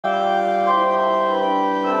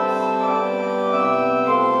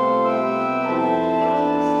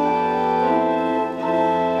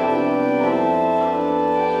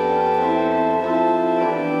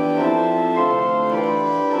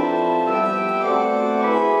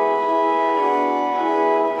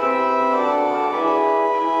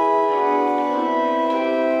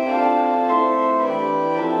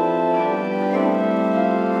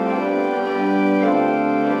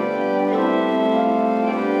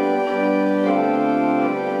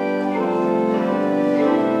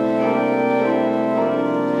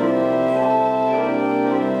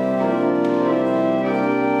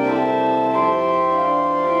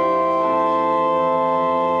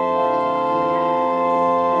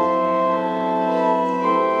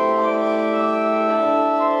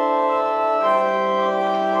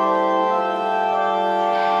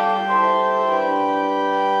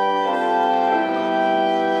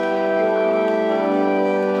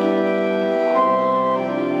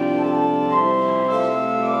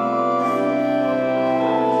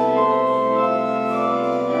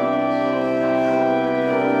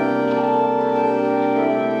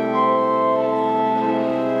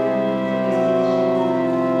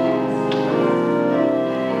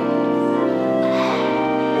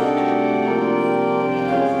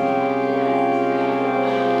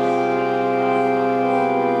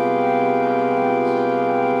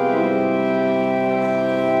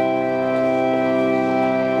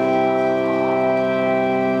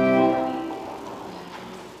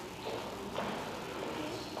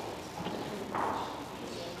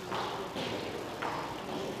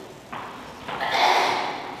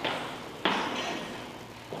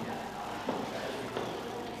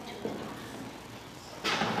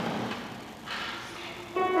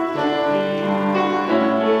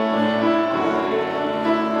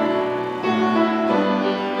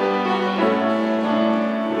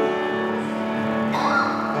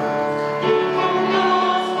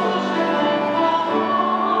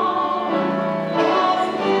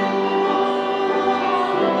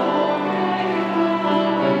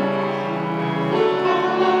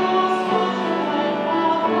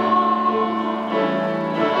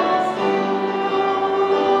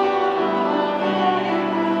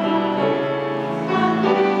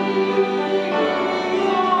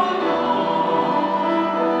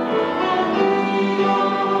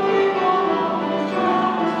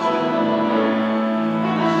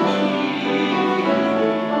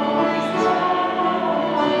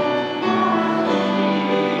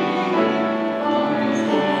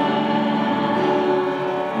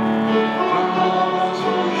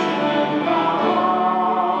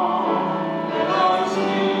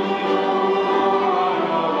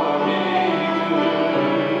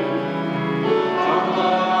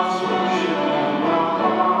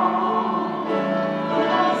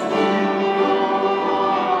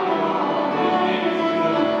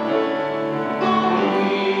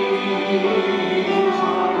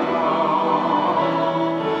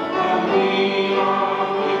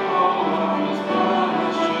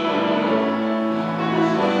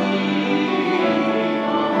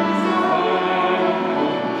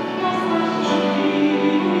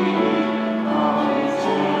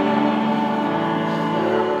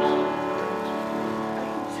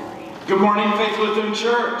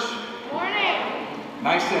Lutheran Church. Morning.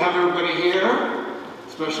 Nice to have everybody here.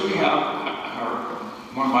 Especially we have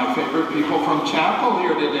one of my favorite people from chapel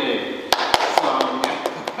here today. So,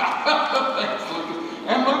 thanks, Lucas.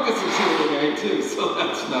 And Lucas is here today too, so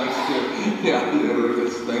that's nice too. Yeah,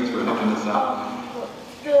 Lucas, thanks for helping us out.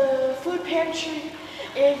 The food pantry,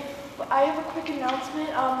 if I have a quick announcement,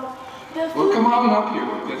 Well, come on up here,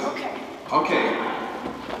 Lucas. Okay.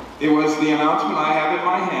 It was the announcement I have in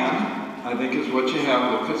my hand, I think is what you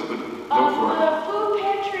have, Lucas, but go for it. The food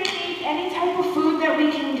pantry needs any type of food that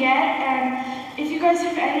we can get, and if you guys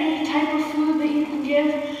have any type of food that you can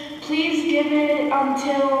give, please give it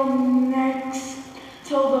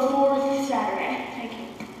till the 4th Saturday. Thank you.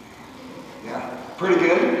 Yeah, pretty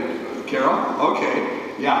good, Carol?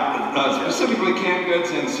 Okay, yeah, specifically canned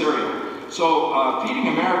goods and cereal. So Feeding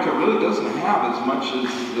America really doesn't have as much as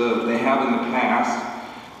they have in the past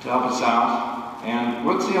to help us out. And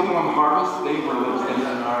what's the other one, Harvest? They were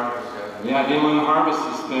Inland Harvest, yeah, Inland Harvest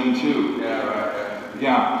is thin too. Yeah, right.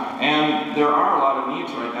 Yeah, and there are a lot of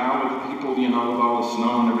needs right now with people, you know, with all the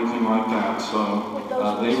snow and everything like that. So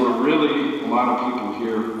they were really, a lot of people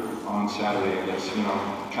here on Saturday, I guess, you know,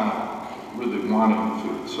 kind of really wanting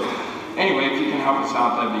food. So anyway, if you can help us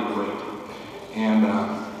out, that'd be great. And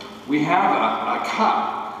we have a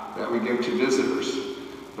cup that we give to visitors,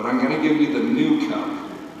 but I'm going to give you the new cup.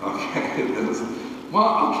 Okay,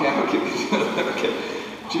 well, okay, I'll give you okay.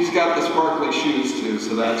 She's got the sparkly shoes too,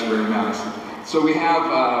 so that's very nice. So we have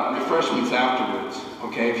refreshments afterwards,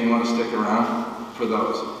 okay, if you want to stick around for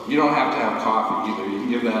those. You don't have to have coffee either. You can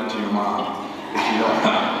give that to your mom if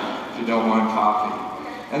you don't want coffee.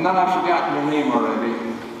 And then I've forgotten your name already.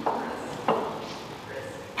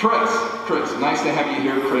 Chris, nice to have you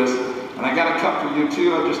here, Chris. And I got a cup for you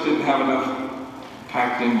too, I just didn't have enough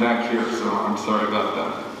packed in back here, so I'm sorry about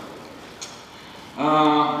that.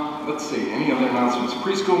 Let's see, any other announcements?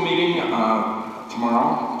 Preschool meeting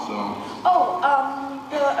tomorrow, so.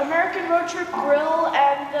 The American Road Trip Grill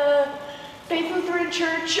and the Faith Lutheran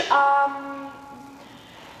Church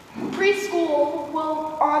preschool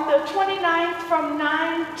will on the 29th from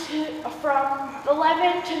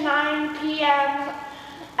 11 to 9 p.m.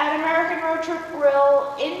 at American Road Trip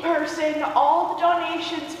Grill in person. All the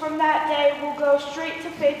donations from that day will go straight to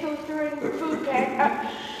Faith Lutheran Food Bank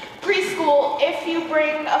preschool. If you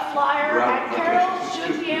bring a flyer, and Carol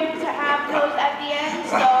should be able to have those at the end.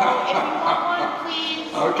 So if you want one, please.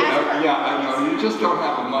 Okay, yeah, I know you just don't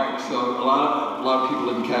have a mic, so a lot of people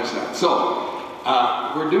didn't catch that. So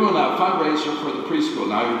we're doing a fundraiser for the preschool.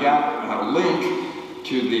 Now you got a link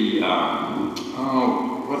to the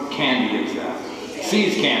what candy is that?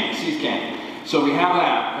 Seas candy. So we have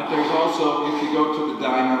that, but there's also, if you go to the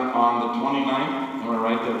diner on the 29th, am I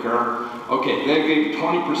right there, Carol? Okay, they gave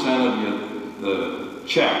 20% of the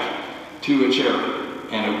check to a charity,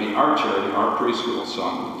 and it would be our charity, our preschool. So,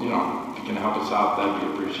 you know, if you can help us out, that'd be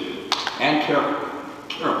appreciated. And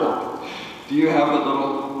Carol, do you have the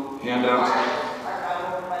little handouts?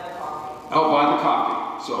 Oh, buy the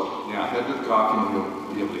coffee. So, yeah, head to the coffee and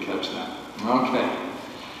you'll be able to catch that. Okay.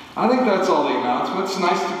 I think that's all the announcements.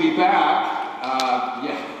 Nice to be back.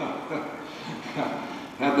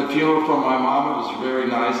 Had the funeral for my mom. It was very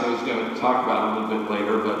nice. I was going to talk about it a little bit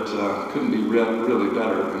later, but couldn't be really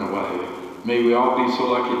better in a way. May we all be so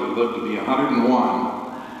lucky to live to be 101.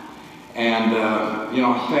 And, you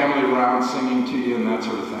know, family around singing to you and that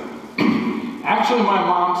sort of thing. Actually, my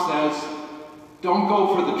mom says, don't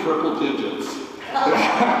go for the triple digits.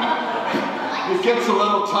 It gets a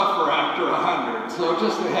little tougher after 100, so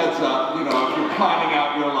just a heads up, you know, if you're planning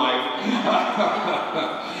out your life,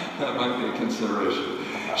 that might be a consideration.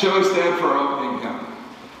 Shall we stand for our opening hymn?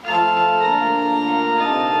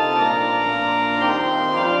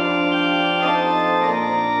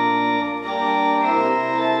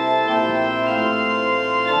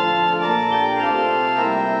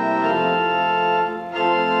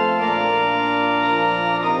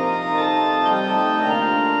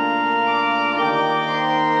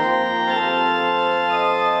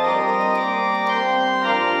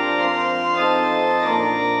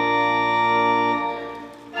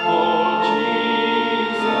 Oh, Jesus.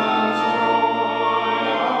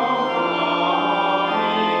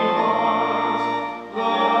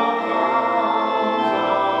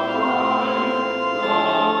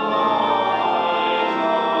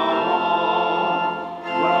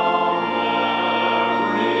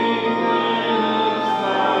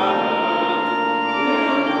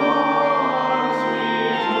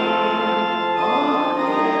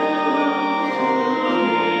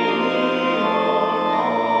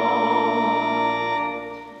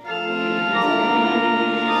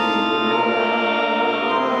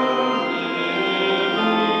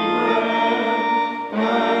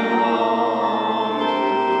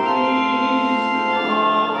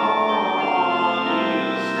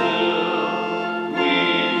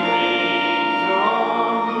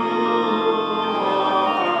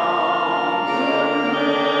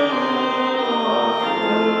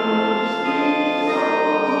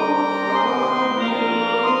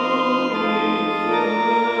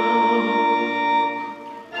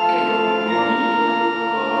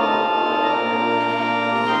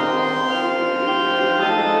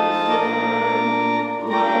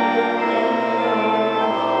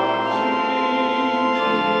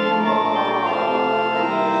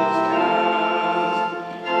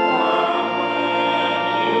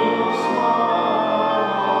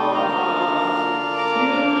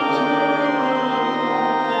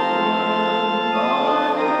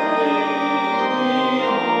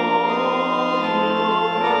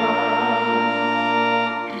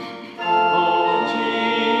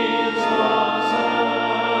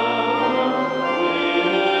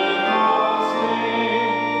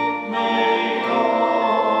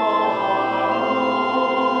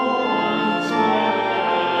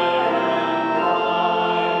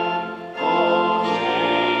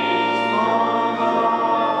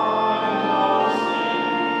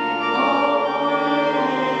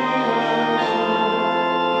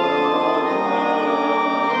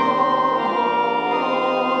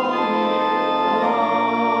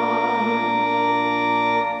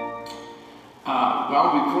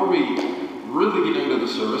 Well, before we really get into the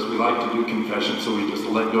service, we like to do confession, so we just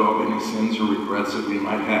let go of any sins or regrets that we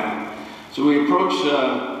might have. So we approach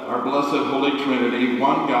our blessed Holy Trinity,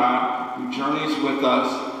 one God who journeys with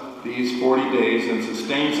us these 40 days and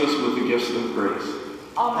sustains us with the gifts of grace.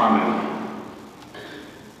 Amen.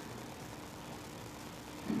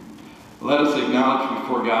 Let us acknowledge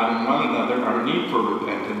before God and one another our need for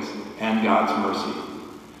repentance and God's mercy.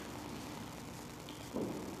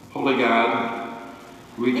 Holy God,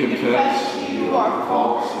 we confess to you our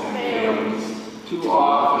faults and failings. Too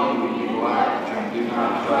often we neglect and do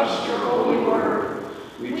not trust your holy word.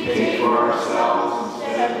 We take for ourselves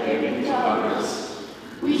instead of giving to others.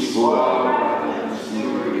 We spoil rather than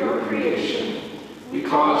steward your creation. We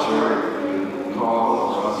cause hurt and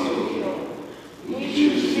call for us to heal. We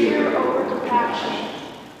choose fear over compassion.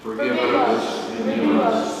 Forgive us, renew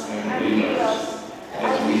us, and lead us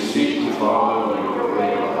as we seek to follow your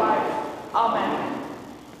way of life. Amen.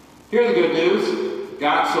 Here's the good news.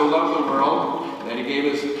 God so loved the world that he gave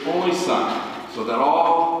his only Son so that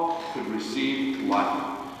all could receive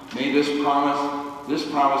life. May this promise is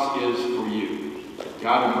for you.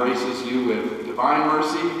 God embraces you with divine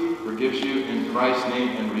mercy, forgives you in Christ's name,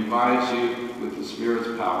 and revives you with the Spirit's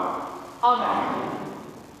power. Amen.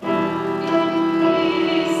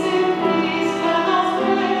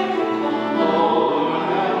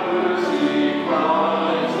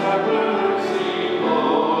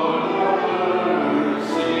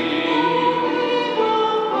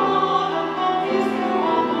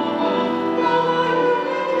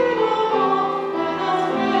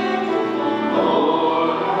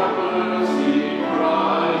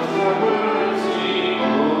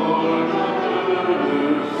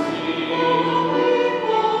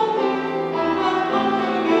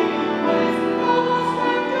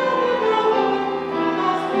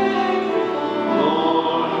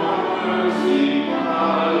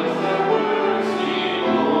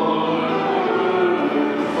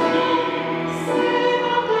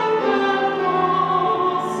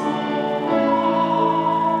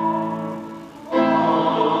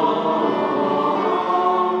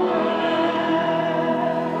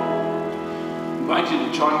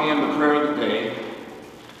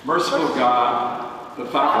 Merciful God, the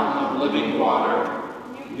fountain of living water,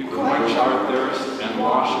 you quench our thirst and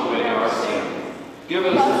wash away our sin. Give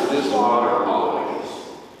us this water always.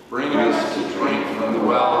 Bring us to drink from the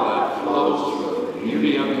well that flows with the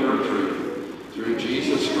beauty of your truth. Through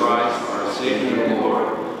Jesus Christ, our Savior and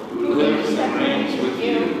Lord, who lives and reigns with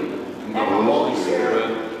you, and the Holy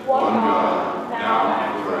Spirit, one God, now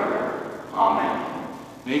and forever. Amen.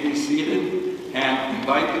 May be seated and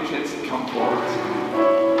invite the kids to come forward.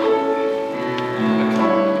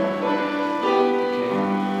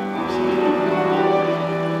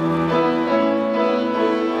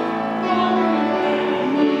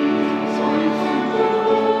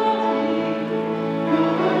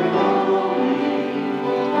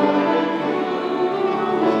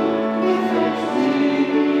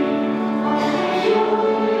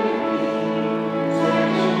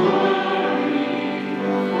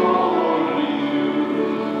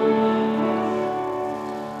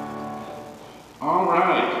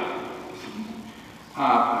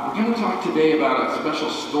 Today about a special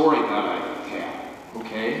story that I have,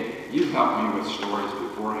 okay? You've helped me with stories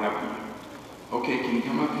before, haven't you? Okay, can you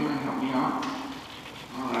come up here and help me out?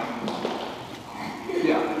 All right.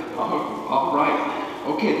 Yeah, all right.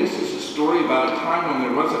 Okay, this is a story about a time when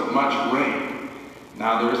there wasn't much rain.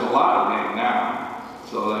 Now, there's a lot of rain now,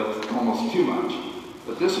 so that's almost too much.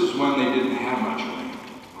 But this was when they didn't have much rain,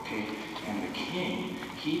 okay? And the king,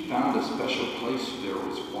 he found a special place where there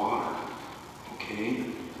was water, okay?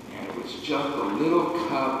 And it was just a little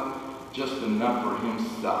cup, just enough for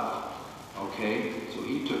himself, okay? So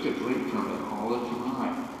he took a drink from it all the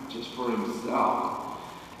time, just for himself.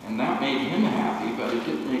 And that made him happy, but it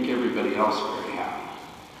didn't make everybody else very happy.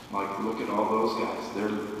 Like, look at all those guys.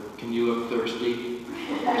 Can you look thirsty?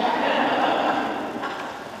 It's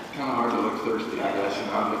kind of hard to look thirsty, I guess. You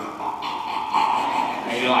know,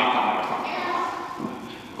 and you like that.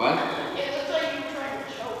 What?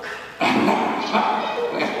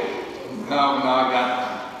 No, I got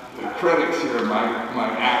the critics here,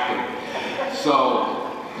 my acting. So.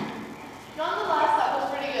 Nonetheless, that was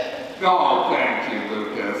pretty good. Oh, thank you,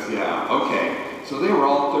 Lucas. Yeah, okay. So they were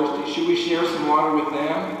all thirsty. Should we share some water with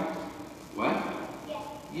them? What?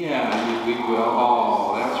 Yeah, we will.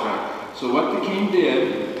 Oh, that's right. So what the king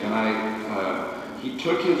did, and he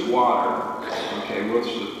took his water, okay, let's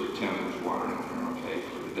just pretend there's water in here, okay,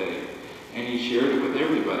 for today, and he shared it with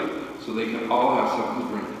everybody so they could all have something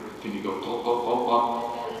to drink. Can you go,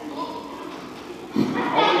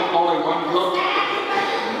 only one look?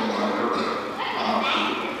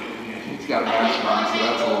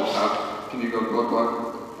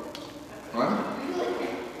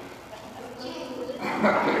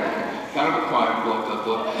 Kind of a quiet look.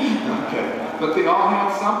 Okay. But they all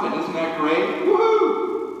had something. Isn't that great?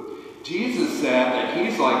 Woohoo! Jesus said that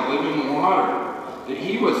he's like living water. That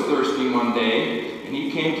he was thirsty one day, and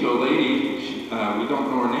he came to a lady. We don't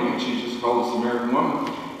know her name. She's just called a Samaritan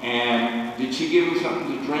woman. And did she give him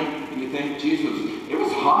something to drink? Do you think? Jesus, it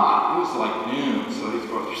was hot. It was like noon. So he's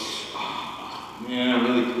going, oh, yeah,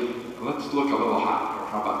 really, let's look a little hot.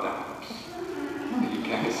 How about that? You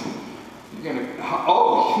guys, you're going to,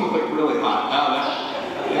 oh, you look really hot. Now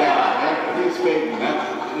yeah, he's faking that.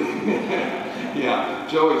 Yeah,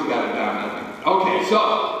 Joey's got it down, I think. Okay, so,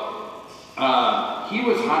 he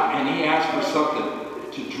was hot, and he asked for something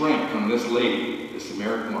to drink from this lady, the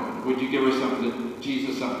Samaritan woman. Would you give her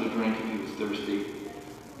Jesus something to drink if he was thirsty?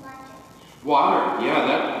 Water. Yeah,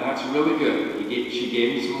 that's really good. She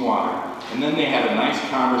gave him some water. And then they had a nice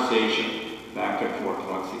conversation back and forth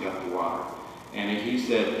once he got the water. And he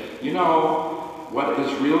said, you know, what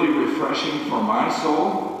is really refreshing for my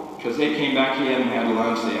soul? Because they came back, he hadn't had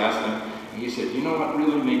lunch, they asked him, and he said, you know what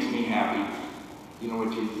really makes me happy? You know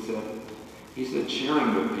what Jesus said? He said,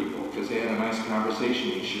 sharing with people, because they had a nice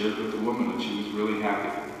conversation. He shared with the woman, and she was really happy.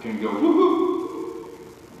 You can go, woohoo!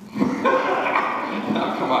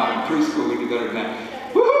 Now, come on, in preschool we do better than that.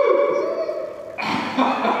 Woohoo!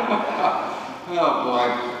 Oh, boy.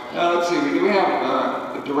 Now, let's see, do we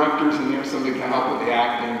have directors in here? Somebody can help with the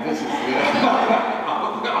acting. This is good.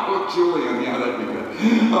 Oh, Julian, yeah, that'd be good.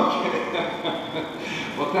 Okay.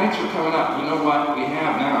 Well, thanks for coming up. You know what we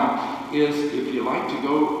have now is if you like to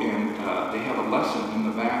go and they have a lesson in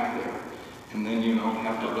the back there, and then you don't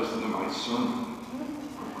have to listen to my sermon.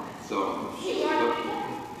 So,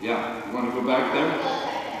 yeah, you want to go back there?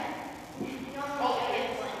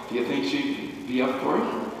 Do you think she'd be up for it?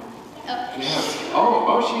 Yeah.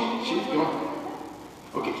 Oh, she's going.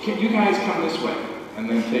 Okay, can you guys come this way and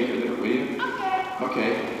then take her there, will you?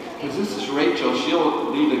 Okay. Because this is Rachel.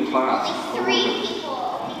 She'll lead a class. It's 3 people.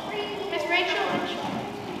 Miss Rachel and Charlie.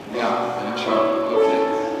 Yeah, and Charlie. Okay.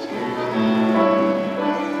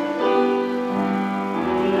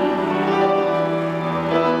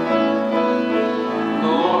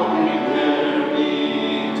 Lord, prepare me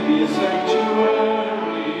to be a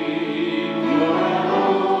sanctuary, pure and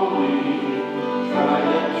holy, tried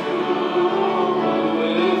and true,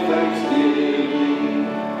 with thanksgiving,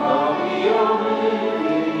 I'll be your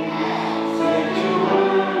living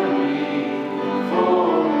sanctuary for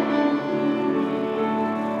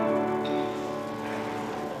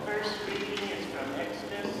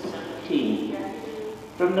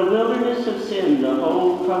From the wilderness of Sin, the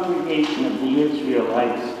whole congregation of the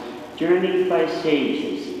Israelites journeyed by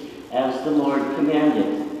stages, as the Lord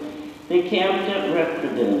commanded. They camped at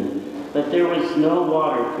Rephidim, but there was no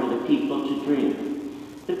water for the people to drink.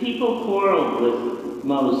 The people quarreled with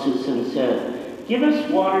Moses and said, "Give us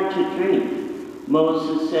water to drink."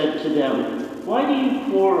 Moses said to them, "Why do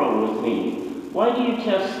you quarrel with me? Why do you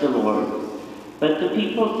test the Lord?" But the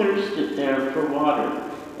people thirsted there for water.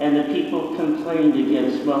 And the people complained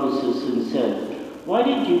against Moses and said, "Why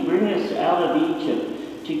did you bring us out of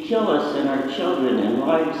Egypt to kill us and our children and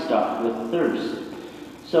livestock with thirst?"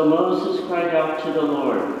 So Moses cried out to the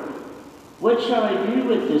Lord, "What shall I do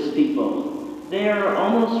with this people? They are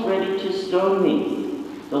almost ready to stone me."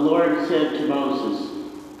 The Lord said to Moses,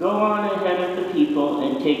 "Go on ahead of the people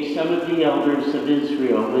and take some of the elders of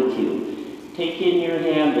Israel with you. Take in your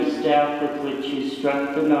hand the staff with which you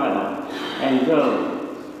struck the Nile, and go.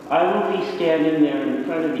 I will be standing there in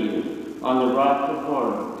front of you on the rock of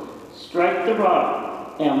Horeb. Strike the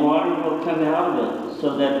rock, and water will come out of it,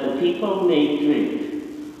 so that the people may drink."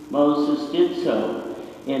 Moses did so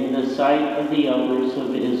in the sight of the elders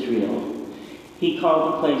of Israel. He called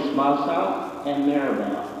the place Massah and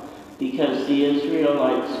Meribah, because the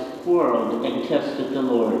Israelites quarreled and tested the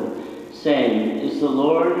Lord, saying, "Is the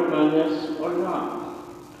Lord among us or not?"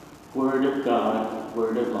 Word of God,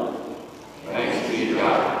 word of life. Thanks be to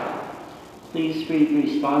God. Please read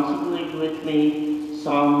responsibly with me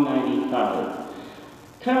Psalm 95.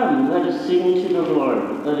 Come, let us sing to the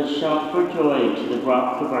Lord. Let us shout for joy to the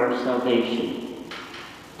rock of our salvation.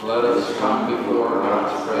 Let us come before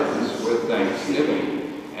God's presence with thanksgiving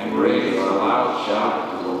and raise a loud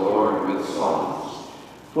shout to the Lord with songs.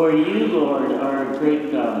 For you, Lord, are a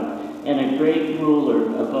great God and a great ruler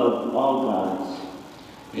above all gods.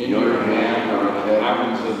 In your hand are the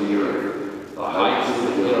heavens of the earth. The heights of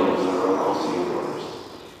the hills are also yours.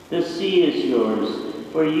 The sea is yours,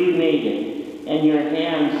 for you made it, and your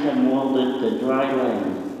hands have molded the dry land.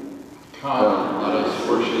 Come, let us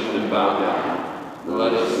worship and bow down.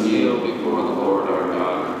 Let us kneel before the Lord our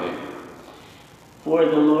God and Maker. For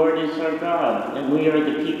the Lord is our God, and we are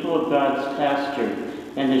the people of God's pasture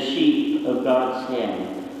and the sheep of God's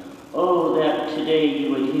hand. Oh, that today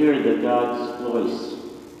you would hear the God's voice.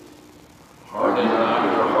 Harden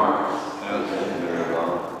not your hearts, as in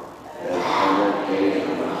Meribah, as on that day of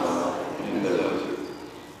Massah in the desert.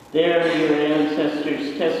 There your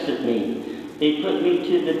ancestors tested me. They put me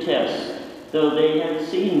to the test, though they had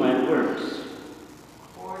seen my works.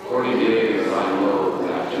 40 days I loathed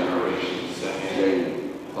that generation,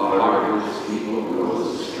 saying, the heart of this people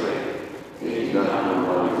goes astray. They do not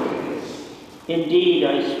know my ways. Indeed,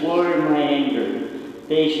 I swore in my anger,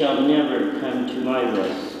 they shall never come to my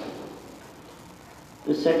rest.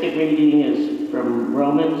 The second reading is from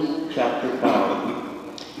Romans chapter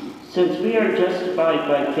 5. Since we are justified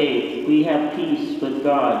by faith, we have peace with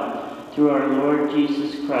God through our Lord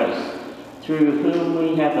Jesus Christ, through whom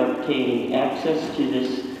we have obtained access to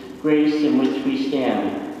this grace in which we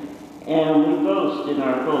stand. And we boast in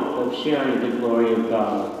our hope of sharing the glory of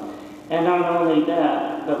God. And not only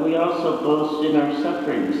that, but we also boast in our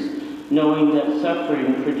sufferings, knowing that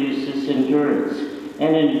suffering produces endurance,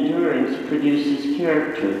 and endurance produces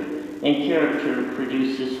character, and character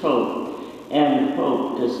produces hope. And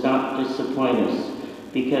hope does not disappoint us,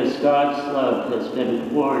 because God's love has been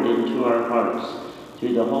poured into our hearts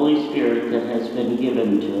through the Holy Spirit that has been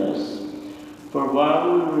given to us. For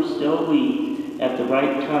while we were still weak, at the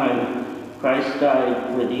right time, Christ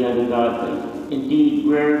died for the ungodly. Indeed,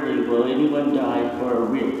 rarely will anyone die for a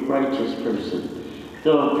righteous person,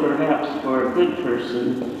 though perhaps for a good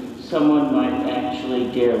person, someone might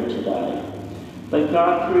actually dare to die. But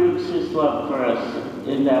God proves his love for us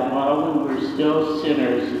in that while we were still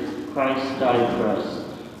sinners, Christ died for us.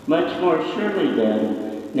 Much more surely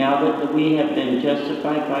then, now that we have been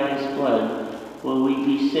justified by his blood, will we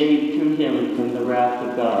be saved through him from the wrath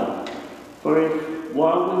of God. For if,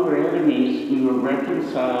 while we were enemies, we were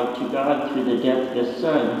reconciled to God through the death of his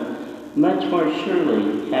Son, much more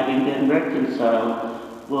surely, having been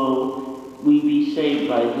reconciled, will we be saved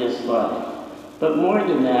by his life. But more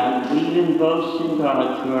than that, we even boast in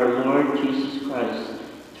God through our Lord Jesus Christ,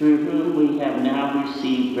 through whom we have now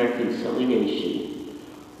received reconciliation.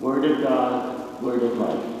 Word of God, word of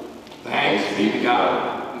life. Thanks be to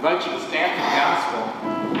God. I invite you to stand for the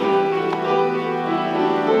gospel.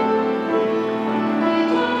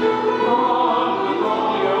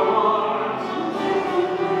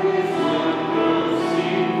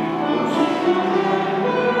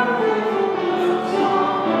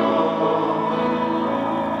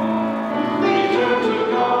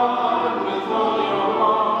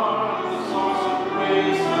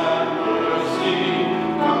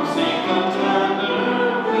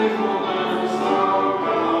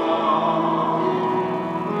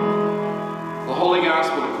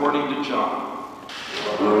 According to John.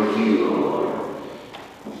 Glory to you, Lord.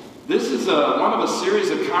 This is one of a series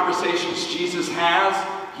of conversations Jesus has.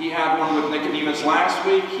 He had one with Nicodemus last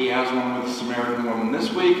week. He has one with the Samaritan woman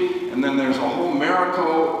this week. And then there's a whole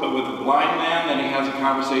miracle with a blind man, and he has a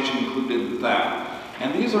conversation included with that.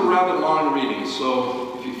 And these are rather long readings,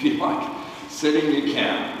 so if you feel like sitting, you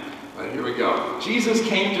can. But here we go. Jesus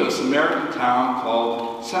came to a Samaritan town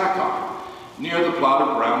called Sychar, near the plot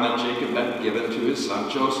of ground that Jacob had given to his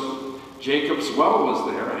son Joseph. Jacob's well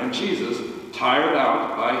was there, and Jesus, tired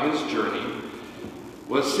out by his journey,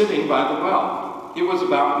 was sitting by the well. It was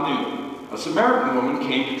about noon. A Samaritan woman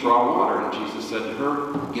came to draw water, and Jesus said to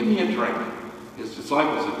her, "Give me a drink." His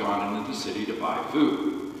disciples had gone into the city to buy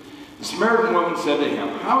food. The Samaritan woman said to him,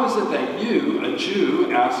 "How is it that you, a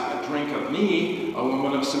Jew, ask a drink of me, a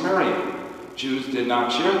woman of Samaria?" Jews did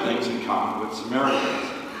not share things in common with Samaritans.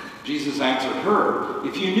 Jesus answered her,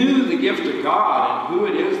 "If you knew the gift of God and who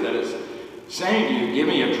it is that is saying to you, 'Give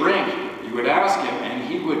me a drink,' you would ask him, and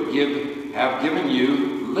he would have given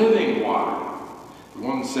you living water." The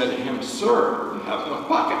woman said to him, "Sir, you have no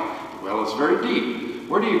bucket. The well is very deep.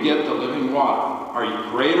 Where do you get the living water? Are you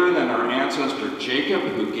greater than our ancestor Jacob,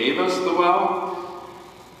 who gave us the well,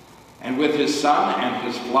 and with his son and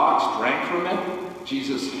his flocks drank from it?"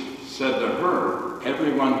 Jesus said to her,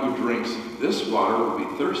 "Everyone who drinks this water will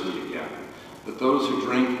be thirsty again, but those who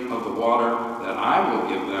drink of the water that I will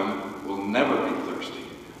give them will never be thirsty.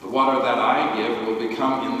 The water that I give will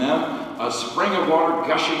become in them a spring of water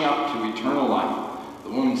gushing up to eternal life."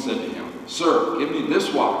 The woman said to him, "Sir, give me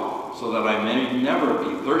this water so that I may never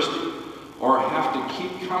be thirsty or have to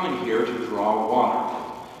keep coming here to draw water."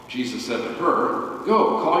 Jesus said to her,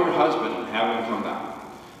 "Go, call your husband and have him come back."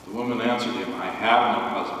 The woman answered him, "I have no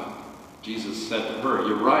husband." Jesus said to her,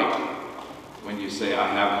 "You're right when you say, 'I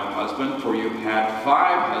have no husband,' for you've had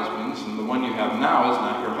 5 husbands, and the one you have now is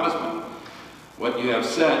not your husband. What you have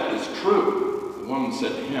said is true." The woman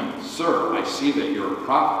said to him, "Sir, I see that you're a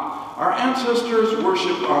prophet. Our ancestors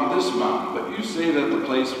worshipped on this mountain, but you say that the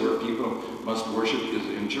place where people must worship is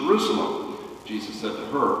in Jerusalem. Jesus said to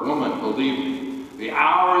her, Woman, believe me, the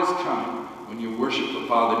hour is coming when you worship the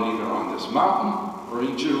Father neither on this mountain or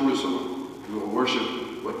in Jerusalem. You will worship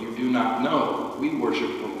what you do not know. We worship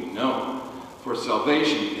what we know, for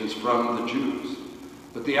salvation is from the Jews.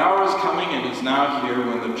 But the hour is coming and is now here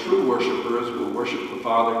when the true worshipers will worship the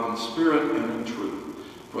Father in spirit and in truth.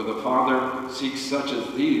 For the Father seeks such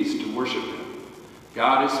as these to worship him.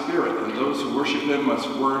 God is spirit, and those who worship him must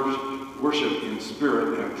worship in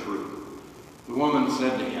spirit and truth. The woman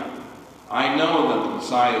said to him, I know that the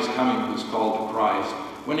Messiah is coming who is called the Christ.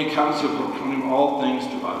 When he comes to proclaim all things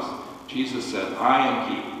to us, Jesus said, I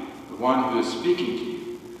am he, the one who is speaking to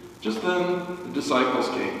you. Just then the disciples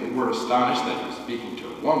came. They were astonished that he was speaking to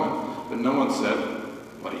a woman, but no one said,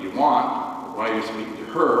 What do you want? Or why are you speaking to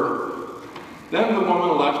her? Then the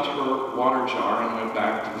woman left her water jar and went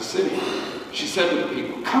back to the city. She said to the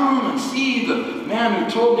people, Come and see the man who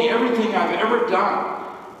told me everything I've ever done.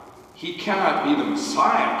 He cannot be the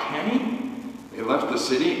Messiah, can he? They left the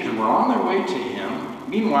city and were on their way to him.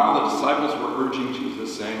 Meanwhile, the disciples were urging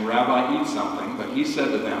Jesus, saying, Rabbi, eat something. But he said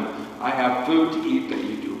to them, I have food to eat that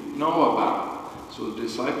you do know about. So the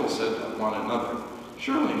disciples said to one another,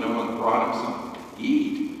 Surely no one brought him something to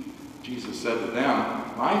eat. Jesus said to them,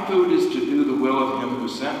 My food is to do the will of him who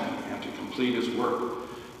sent me and to complete his work.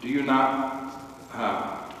 Do you not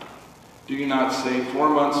say 4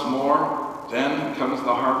 months more, then comes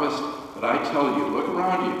the harvest? But I tell you, look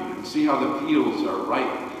around you and see how the fields are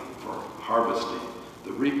ripe for harvesting.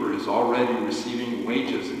 The reaper is already receiving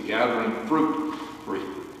wages and gathering fruit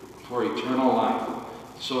for eternal life,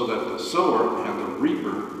 so that the sower and the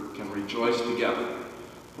reaper can rejoice together.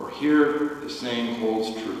 For here the saying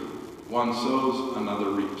holds true. One sows, another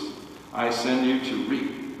reaps. I send you to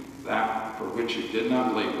reap that for which you did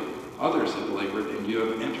not labor. Others have labored, and you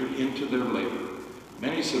have entered into their labor.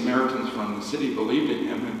 Many Samaritans from the city believed in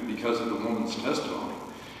him, and because of the woman's testimony.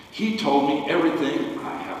 He told me everything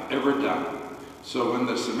I have ever done. So when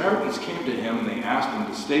the Samaritans came to him and they asked him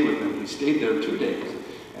to stay with them, he stayed there 2 days,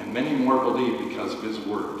 and many more believed because of his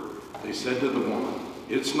word. They said to the woman,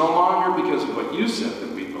 It's no longer because of what you said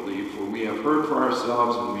that we believe, for we have heard for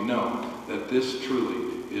ourselves and we know that this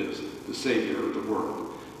truly is the Savior of the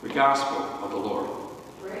world. The Gospel of the Lord.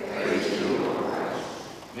 Praise to you, Lord.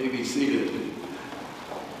 May be seated.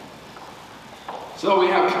 So we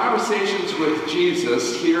have conversations with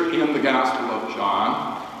Jesus here in the Gospel of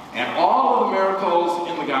John, and all of the miracles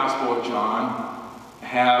in the Gospel of John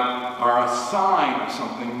are a sign of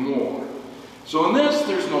something more. So in this,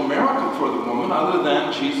 there's no miracle for the woman other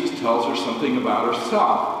than Jesus tells her something about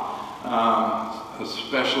herself,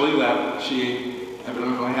 especially that she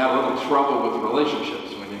evidently had a little trouble with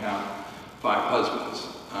relationships when you have 5 husbands.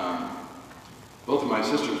 Both of my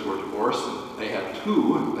sisters were divorced, and they had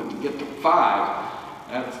 2, but to get to 5,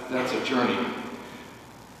 that's a journey.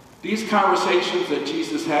 These conversations that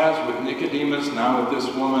Jesus has with Nicodemus, now with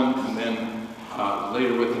this woman, and then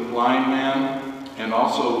later with the blind man, and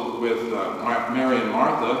also with Mary and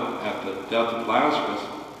Martha at the death of Lazarus,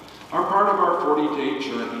 are part of our 40-day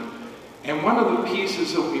journey. And one of the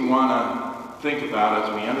pieces that we want to think about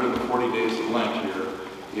as we enter the 40 days of Lent here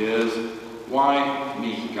is, why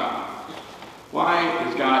me, God? Why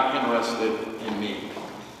is God interested in me?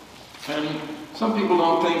 And some people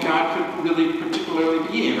don't think God could really particularly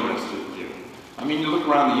be interested in you. I mean, you look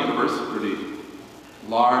around the universe, a pretty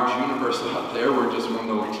large universe out there. We're just one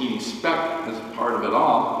little teeny speck as a part of it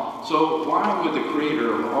all. So why would the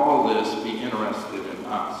creator of all this be interested in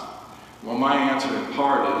us? Well, my answer in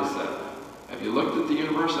part is that, have you looked at the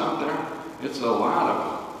universe out there? It's a lot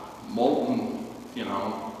of molten,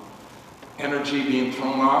 energy being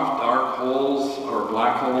thrown off, dark holes or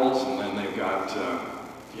black holes, and then they've got,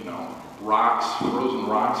 rocks, frozen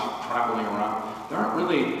rocks traveling around. There aren't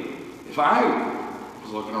really, if I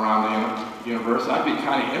was looking around the universe, I'd be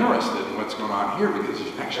kind of interested in what's going on here, because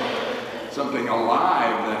there's actually something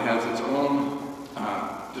alive that has its own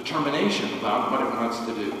determination about what it wants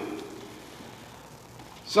to do.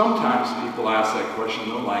 Sometimes people ask that question,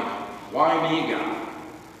 though, like, why me, God?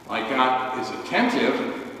 Like, God is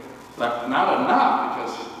attentive, but not enough,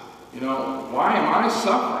 because, why am I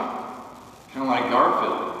suffering? Kind of like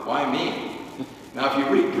Garfield, why me? Now, if you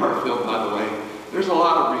read Garfield, by the way, there's a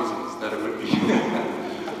lot of reasons that it would be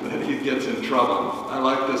that he gets in trouble. I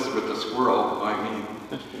like this with the squirrel, why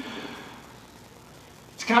me?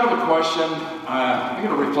 It's kind of a question. I'm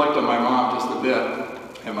going to reflect on my mom just a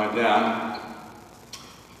bit, and my dad.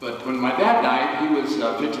 But when my dad died, he was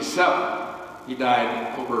 57. He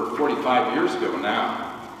died over 45 years ago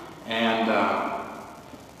now. And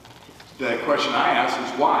the question I ask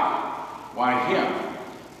is why? Why him?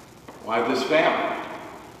 Why this family?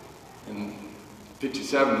 And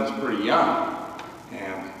 57 is pretty young,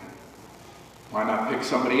 and why not pick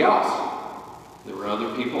somebody else? There were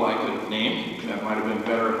other people I could have named that might have been a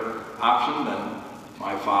better option than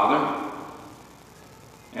my father.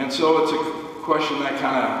 And so it's a question that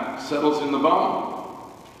kind of settles in the bone.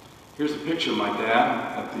 Here's a picture of my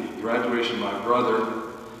dad at the graduation of my brother,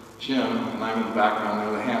 Jim, and I'm in the background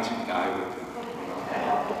there, the handsome guy with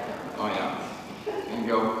oh yeah. And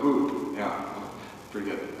go, ooh, yeah, pretty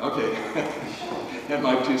good. Okay. And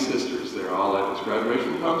my two sisters, they're all at his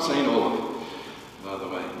graduation from St. Olaf, by the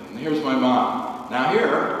way. And here's my mom. Now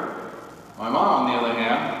here, my mom, on the other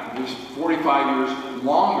hand, is 45 years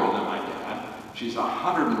longer than my dad. She's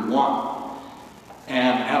 101.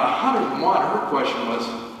 And at 101, her question was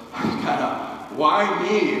kind of, why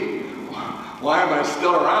me? Why am I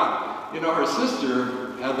still around? You know, her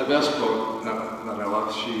sister had the best quote that I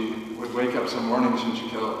love. She would wake up some mornings and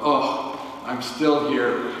she'd go, oh, I'm still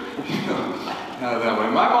here. Kind of that way.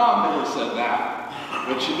 My mom never said that,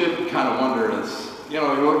 but she did kind of wonder as, you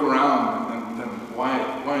know, you look around and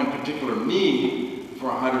why in particular me for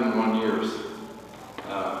 101 years?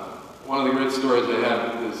 One of the great stories I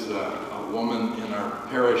had is a woman in our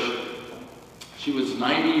parish. She was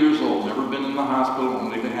 90 years old, never been in the hospital,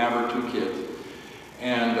 only to have her 2 kids.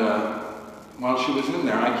 And while she was in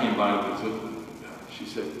there, I came by to visit, and she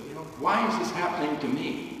said, you know, why is this happening to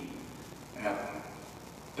me?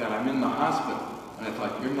 That I'm in the hospital. And I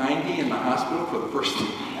thought, you're 90 in the hospital for the first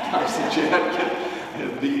time since you had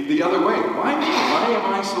kids. The other way, why me? Why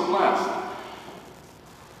am I so blessed?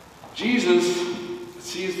 Jesus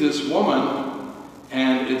sees this woman,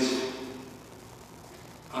 and it's,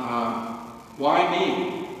 why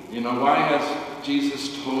me? You know, why has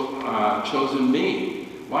Jesus chosen me?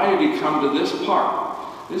 Why did he come to this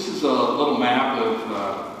part? This is a little map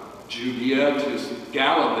of Judea to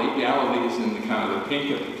Galilee. Galilee is in the kind of the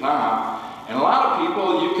pink at the top. And a lot of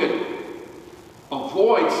people, you could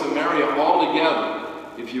avoid Samaria altogether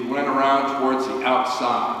if you went around towards the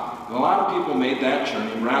outside. And a lot of people made that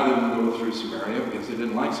journey rather than go through Samaria because they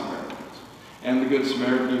didn't like Samaritans. And the Good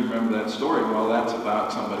Samaritan, you remember that story. Well, that's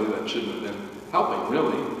about somebody that shouldn't have been helping,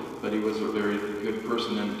 really, but he was a very good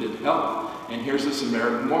person and did help. And here's a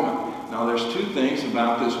Samaritan woman. Now, there's 2 things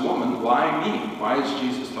about this woman. Why me? Why is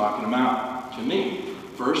Jesus talking about to me?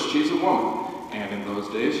 First, she's a woman. And in those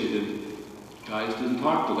days, guys didn't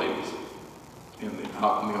talk to ladies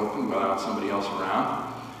out in the open without somebody else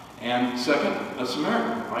around. And second, a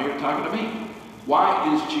Samaritan. Why are you talking to me?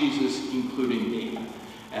 Why is Jesus including me?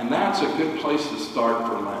 And that's a good place to start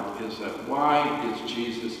for Lent, is that why is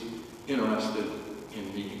Jesus interested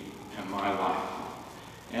in me and my life?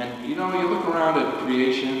 And you know, you look around at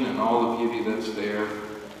creation and all the beauty that's there,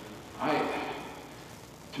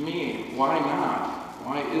 to me, why not?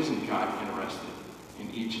 Why isn't God interested in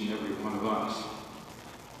each and every one of us?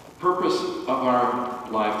 The purpose of our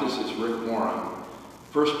life, this is Rick Warren,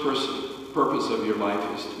 first purpose of your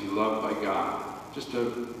life is to be loved by God. Just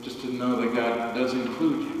to know that God does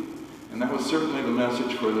include you. And that was certainly the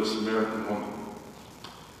message for the Samaritan woman.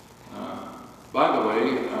 By the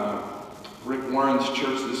way, Rick Warren's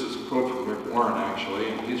church, this is a quote from Rick Warren actually,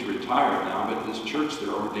 and he's retired now, but his church,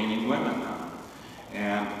 they're ordaining women now.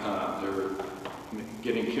 And they're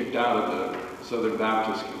getting kicked out of the Southern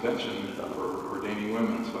Baptist Convention for ordaining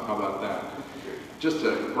women, so how about that? Just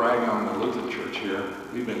to brag on the Lutheran Church here,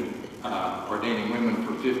 we've been ordaining women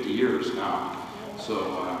for 50 years now. So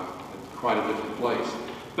quite a different place.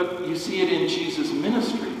 But you see it in Jesus'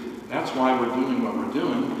 ministry. That's why we're doing what we're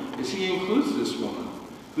doing, is he includes this woman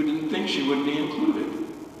who didn't think she would be included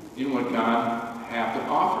in what God had to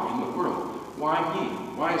offer in the world. Why me?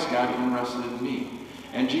 Why is God interested in me?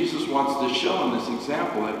 And Jesus wants to show in this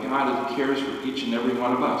example that God cares for each and every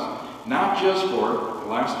one of us. Not just for, the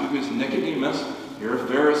last week was Nicodemus, you're a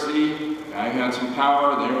Pharisee, a guy who had some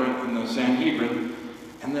power there in the Sanhedrin,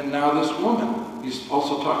 and then now this woman. He's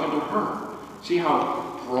also talking to her. See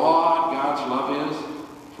how broad God's love is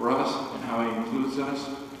for us and how he includes us?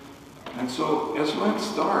 And so as Lent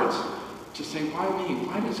starts, to say, why me?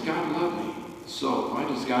 Why does God love me so? Why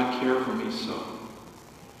does God care for me so?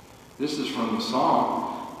 This is from the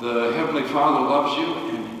Psalm. The Heavenly Father loves you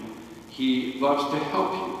and he loves to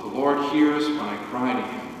help you. The Lord hears when I cry to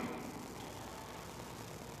him.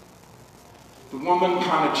 The woman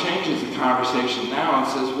kind of changes the conversation now and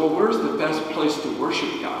says, well, where's the best place to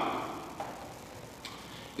worship God?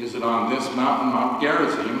 Is it on this mountain, Mount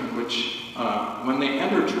Gerizim, which when they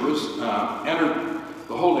entered Jerusalem, entered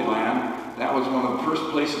the Holy Land, that was one of the first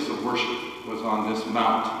places of worship, was on this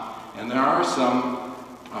mount. And there are some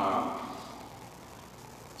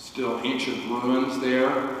still ancient ruins there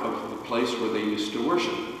of the place where they used to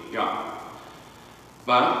worship God.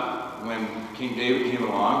 But when King David came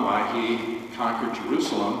along, why, he conquered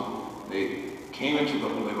Jerusalem. They came into the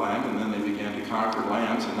Holy Land, and then they began to conquer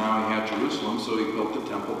lands, and now he had Jerusalem, so he built the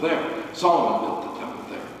temple there. Solomon built the temple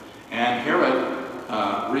there. And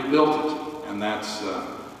Herod rebuilt it, and that's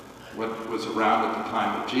what was around at the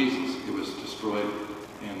time of Jesus. It was destroyed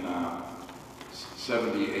in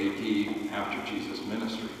 70 AD after Jesus'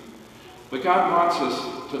 ministry. But God wants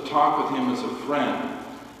us to talk with him as a friend,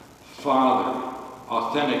 father,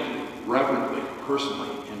 authentically, reverently, personally,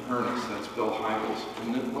 in earnest. That's Bill Hybels.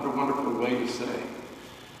 And what a wonderful way to say.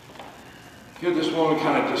 Here this woman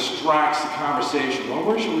kind of distracts the conversation. Well,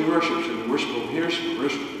 where should we worship? Should we worship over here? Should we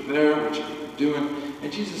worship there? What should we be doing?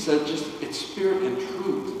 And Jesus said, it's spirit and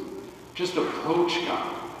truth. Just approach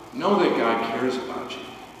God. Know that God cares about you.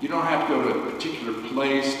 You don't have to go to a particular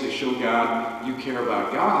place to show God you care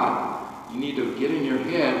about God. You need to get in your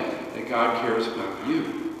head that God cares about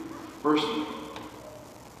you personally.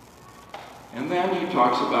 And then he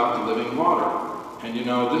talks about the living water. And you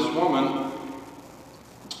know, this woman,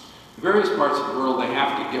 in various parts of the world, they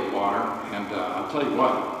have to get water. And I'll tell you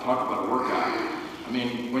what, talk about a workout. I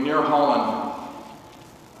mean, when you're hauling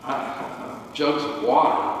jugs of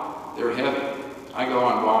water, they're heavy. I go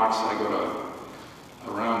on walks, I go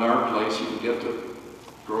to around our place, you can get to the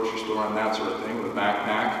grocery store and that sort of thing with a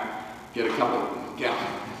backpack, get a couple gallons.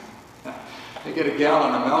 I get a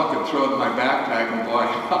gallon of milk and throw it in my backpack, and boy,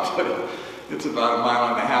 I'll tell you, it's about a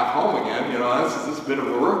mile and a half home again. You know, this is a bit of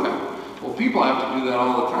a workout. Well, people have to do that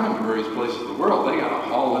all the time in various places of the world. They got to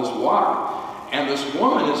haul this water. And this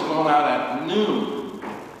woman is going out at noon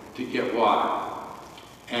to get water.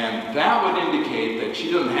 And that would indicate that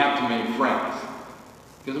she doesn't have too many friends.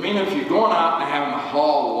 Because, I mean, if you're going out and having to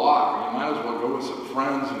haul water, you might as well go with some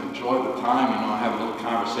friends and enjoy the time, you know, have a little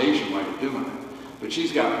conversation while you're doing it. But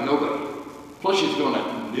she's got nobody. Plus, she's going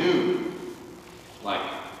at noon. Like,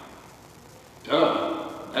 duh,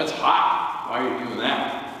 that's hot. Why are you doing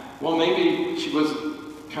that? Well, maybe she was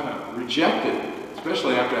kind of rejected,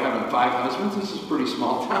 especially after having 5 husbands. This is a pretty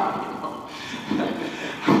small town, you know.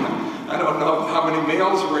 I don't know how many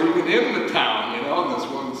males were even in the town, you know, and this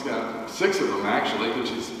woman's got 6 of them, actually, because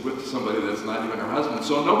she's with somebody that's not even her husband.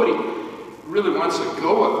 So nobody really wants to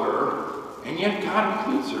go with her, and yet God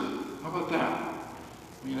includes her. How about that?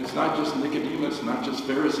 I mean, it's not just Nicodemus, not just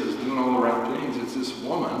Pharisees doing all the right things. It's this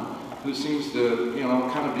woman who seems to, you know,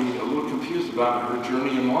 kind of be a little confused about her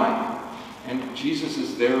journey in life. And Jesus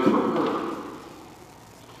is there for her.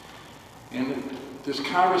 And this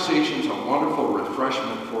conversation is a wonderful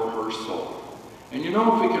refreshment for her soul. And you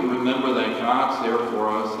know, if we can remember that God's there for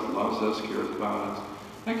us, that loves us, cares about us,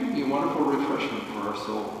 that can be a wonderful refreshment for our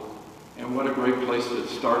soul. And what a great place to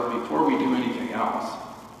start before we do anything else,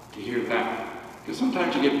 to hear that. Because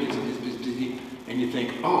sometimes you get busy, and you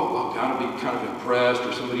think, oh, well, God will be kind of impressed,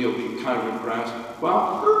 or somebody will be kind of impressed.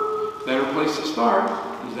 Well, better place to start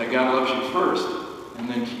is that God loves you first, and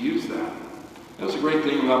then to use that. That was a great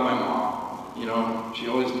thing about my mom. You know, she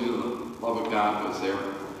always knew the love of God was there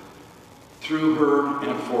through her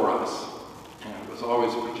and for us. And it was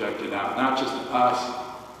always projected out, not just to us,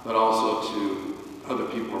 but also to other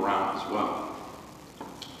people around as well.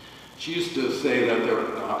 She used to say that there,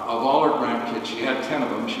 of all her grandkids, she had 10 of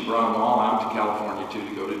them. She brought them all out to California, too,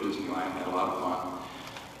 to go to Disneyland. Had a lot of fun.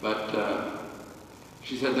 But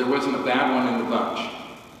she said there wasn't a bad one in the bunch.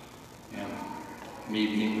 And me,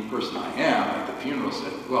 being the person I am, at the funeral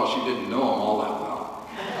said, well, she didn't know them all that well.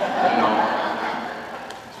 You know,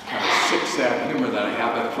 kind of sick, sad humor that I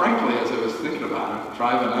have. But frankly, as I was thinking about it,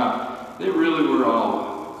 driving up, they really were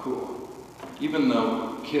all cool. Even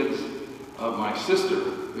the kids of my sister,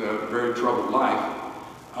 who had a very troubled life,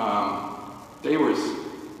 they were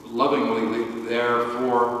lovingly there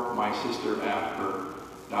for my sister at her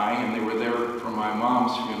dying, and they were there for my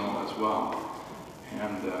mom's funeral as well.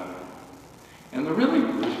 And the really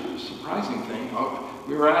surprising thing,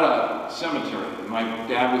 we were at a cemetery. My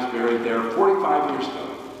dad was buried there 45 years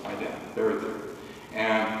ago. My dad, buried there.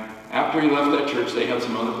 And after he left that church, they had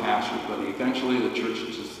some other pastors, but eventually the church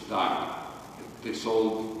just died. They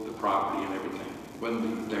sold the property and everything. It wasn't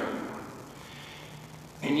even there anymore.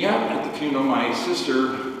 And yet, at the funeral, my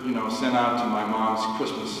sister, you know, sent out to my mom's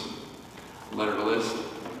Christmas letter list,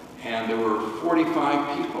 and there were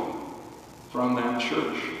 45 people from that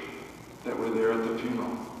church that were there at the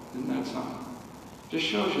funeral. Isn't that something? Just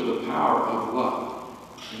shows you the power of love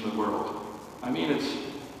in the world. I mean, it's,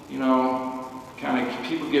 you know, kind of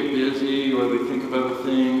people get busy or they think of other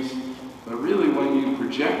things, but really when you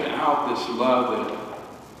project out this love that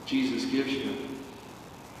Jesus gives you,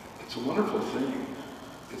 it's a wonderful thing.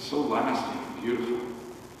 It's so lasting and beautiful.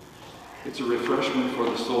 It's a refreshment for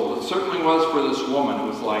the soul. It certainly was for this woman. It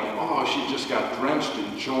was like, oh, she just got drenched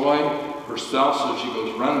in joy herself, so she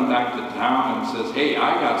goes running back to town and says, hey,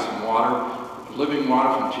 I got some water, living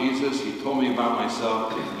water from Jesus. He told me about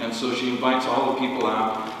myself. And so she invites all the people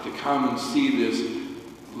out to come and see this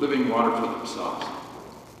living water for themselves.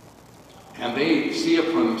 And they see it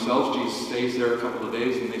for themselves. Jesus stays there a couple of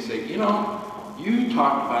days, and they say, you know, you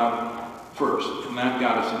talked about it first, and that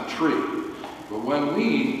got us intrigued. But when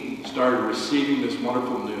we started receiving this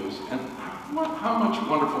wonderful news, and how much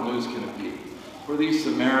wonderful news can it be for these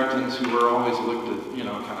Samaritans who were always looked at, you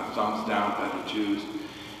know, kind of thumbs down by the Jews,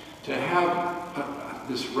 to have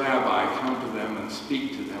this rabbi come to them and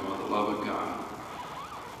speak to them of the love of God.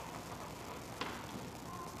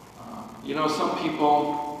 You know, some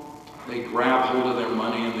people, they grab hold of their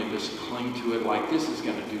money and they just cling to it like, this is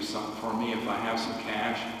going to do something for me if I have some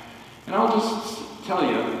cash. And I'll just tell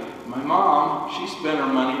you, my mom, she spent her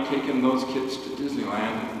money taking those kids to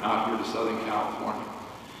Disneyland and out here to Southern California.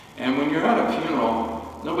 And when you're at a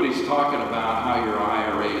funeral, nobody's talking about how your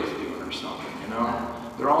IRA is doing or something, you know?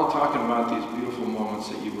 They're all talking about these beautiful moments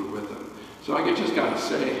that you were with them. So I just got to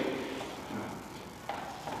say,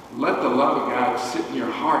 let the love of God sit in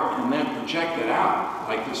your heart and then project it out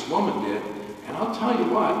like this woman did. And I'll tell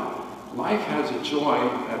you what, life has a joy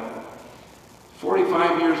that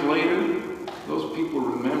 45 years later, those people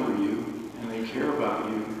remember you and they care about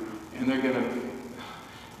you, and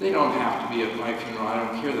they don't have to be at my funeral, I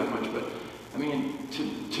don't care that much, but I mean,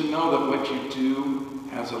 to know that what you do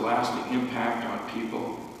has a lasting impact on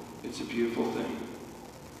people, it's a beautiful thing.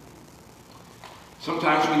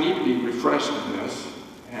 Sometimes we need to be refreshed in this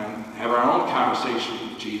and have our own conversation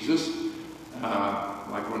with Jesus.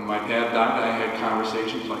 Like when my dad died, I had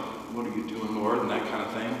conversations like, what are you doing, Lord, and that kind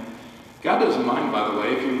of thing. God doesn't mind, by the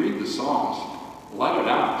way, if you read the Psalms, let it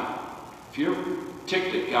out. If you're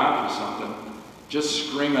ticked at God for something, just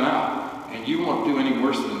scream it out. And you won't do any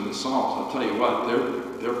worse than the Psalms. I'll tell you what,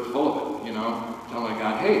 they're full of it, you know. Telling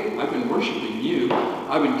God, hey, I've been worshiping you.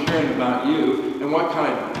 I've been caring about you. And what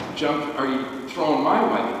kind of junk are you throwing my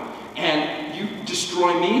way? And you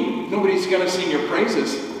destroy me? Nobody's going to sing your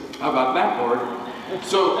praises. How about that, Lord?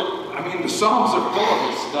 So, I mean, the Psalms are full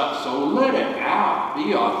of this stuff. So let it out.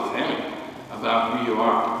 Be authentic about who you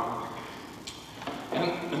are.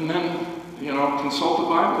 And then, you know, consult the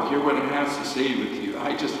Bible. Hear what it has to say with you.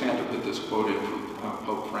 I just had to put this quote in from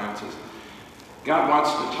Pope Francis. God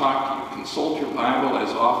wants to talk to you. Consult your Bible as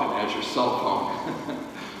often as your cell phone.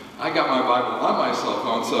 I got my Bible on my cell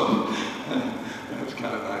phone, so that's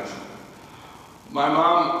kind of nice. My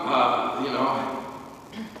mom, you know,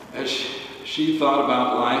 as she thought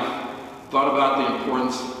about life, thought about the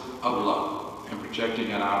importance of love and projecting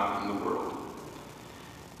it out in the world.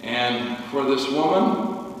 And for this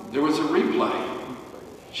woman, there was a replay.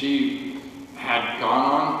 She had gone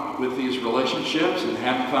on with these relationships and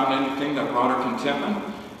hadn't found anything that brought her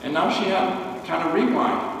contentment. And now she had kind of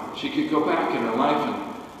rewind. She could go back in her life and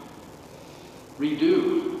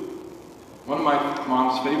redo. One of my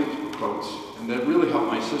mom's favorite quotes, and that really helped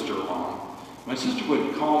my sister along. My sister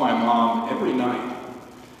would call my mom every night.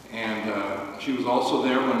 And she was also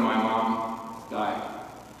there when my mom died.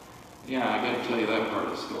 Yeah, I got to tell you that part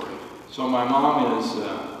of the story. So my mom is,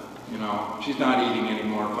 you know, she's not eating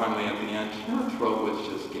anymore. Finally, at the end, her throat was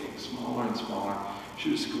just getting smaller and smaller. She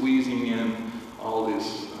was squeezing in all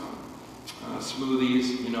these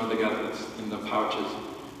smoothies. You know, they got it in the pouches.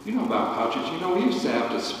 You know about pouches. You know, we used to have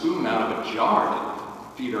to spoon out of a jar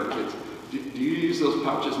to feed our kids. Do you use those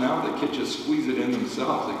pouches now? The kids just squeeze it in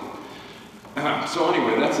themselves. So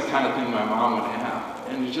anyway, that's the kind of thing my mom would have.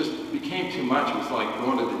 And it just became too much. It was like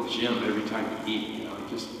going to the gym every time you eat. You know, you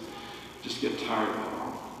just get tired of it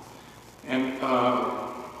all. And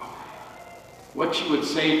what she would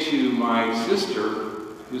say to my sister,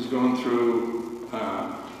 who's going through,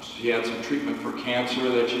 she had some treatment for cancer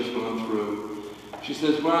that she's going through. She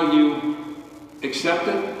says, well, you accept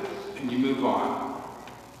it and you move on.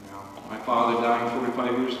 You know, my father dying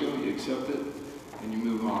 45 years ago, you accept it and you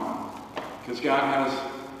move on. Because God has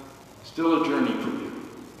still a journey for you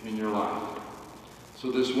in your life.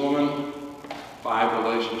 So this woman, 5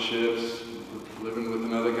 relationships, living with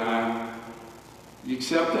another guy, you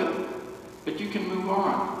accept it, but you can move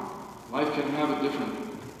on. Life can have a different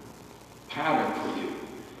pattern for you.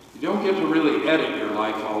 You don't get to really edit your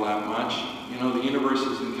life all that much. You know, the universe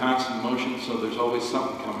is in constant motion, so there's always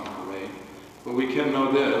something coming our way. But we can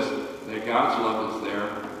know this, that God's love is there.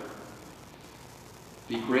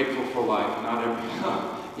 Be grateful for life. Not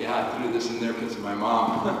every, Yeah, I threw this in there because of my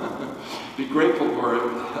mom. Be grateful for it,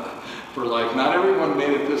 for life. Not everyone made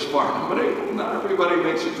it this far. Not everybody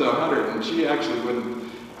makes it to 100, and she actually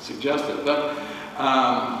wouldn't suggest it. But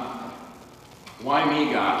why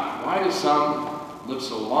me, God? Why do some live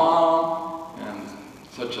so long and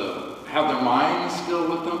have their minds still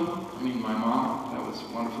with them? I mean, my mom, that was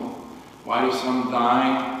wonderful. Why do some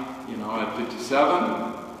die, at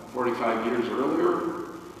 57, 45 years earlier?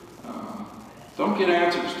 Don't get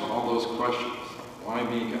answers to all those questions. Why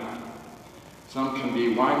me, God? Some can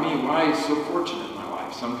be, why me? Why is so fortunate in my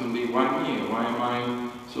life? Some can be, why me? Why am I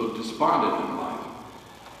so despondent in life?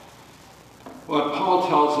 What Paul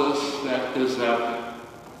tells us is that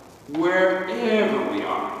wherever we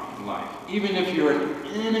are in life, even if you're an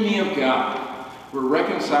enemy of God, we're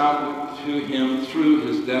reconciled to him through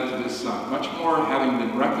his death of his Son. Much more, having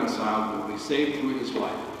been reconciled, will be saved through his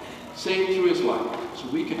life. Saved through his life, so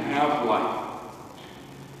we can have life.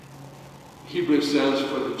 Hebrews says,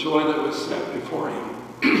 for the joy that was set before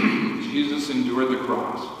him, Jesus endured the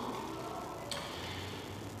cross.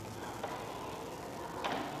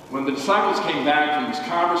 When the disciples came back from this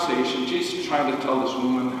conversation, Jesus tried to tell this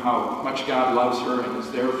woman how much God loves her and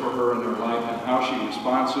is there for her in her life, and how she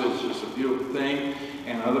responds to it. It's just a beautiful thing.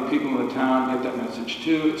 And other people in the town get that message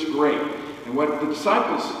too. It's great. And what the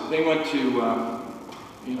disciples, they went to,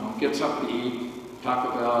 get something to eat,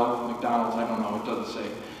 Taco Bell, McDonald's, I don't know, it doesn't say.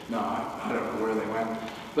 No, I don't know where they went.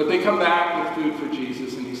 But they come back with food for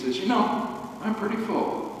Jesus, and he says, I'm pretty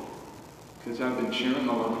full, because I've been sharing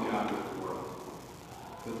the love of God with the world,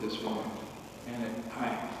 with this woman.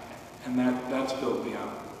 And that's filled me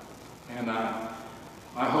up. And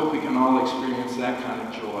I hope we can all experience that kind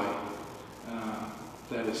of joy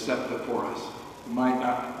that is set before us. It might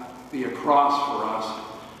not be a cross for us,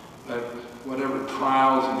 but whatever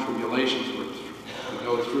trials and tribulations we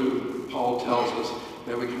go through, Paul tells us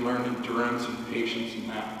that we can learn endurance and patience in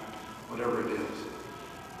that, whatever it is.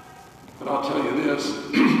 But I'll tell you this,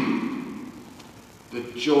 the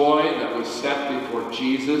joy that was set before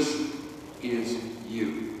Jesus is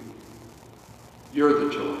you. You're the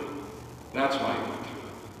joy. That's why he went through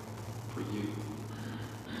it, for you.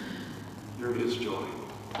 You're his joy.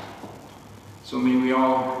 So may we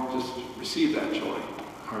all just receive that joy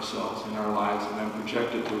ourselves in our lives and then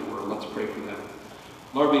project it to the world. Let's pray for that.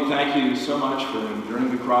 Lord, we thank you so much for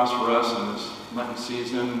enduring the cross for us in this Lenten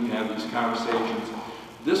season. We have these conversations.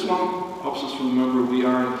 This one helps us remember we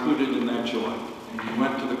are included in that joy. And you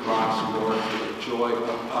went to the cross, Lord, for the joy of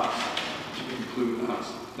us, to include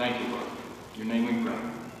us. Thank you, Lord. In your name we pray.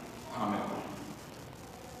 Amen.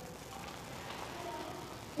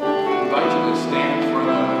 I invite you to stand for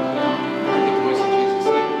the Hear the Voice of Jesus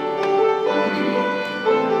sing.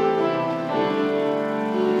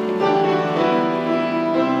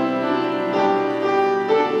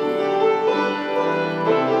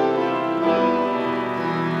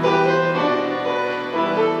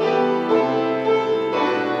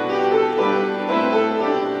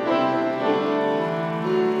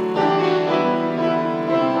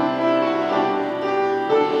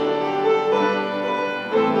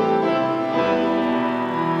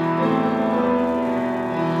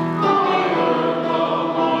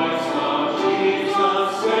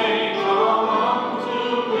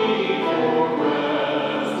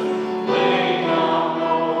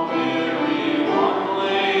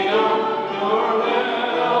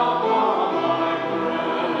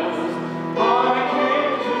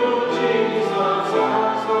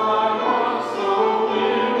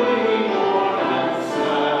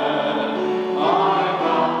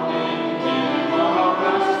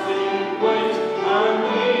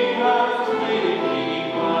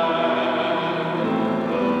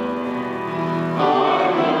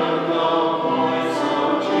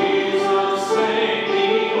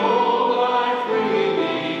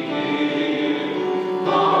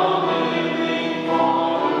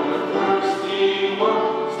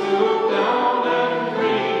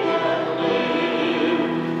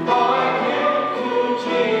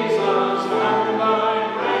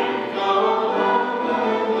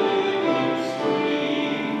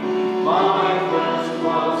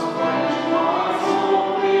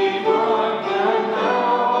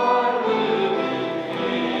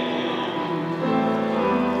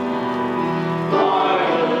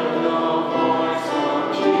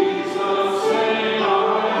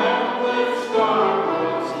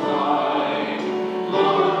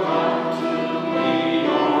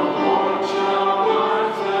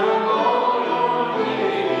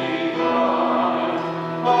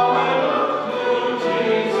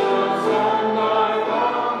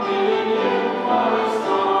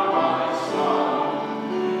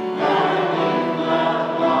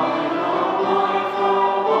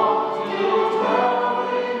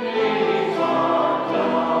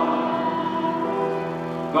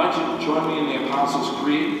 you join me in the Apostles'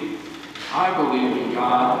 Creed? I believe in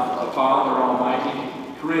God, the Father Almighty,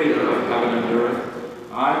 creator of heaven and earth.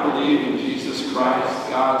 I believe in Jesus Christ,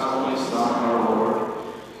 God's only Son, our Lord,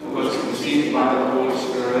 who was conceived by the Holy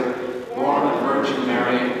Spirit, born of Virgin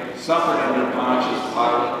Mary, suffered under Pontius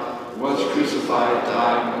Pilate, was crucified,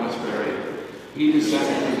 died, and was buried. He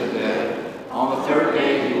descended into the dead. On the third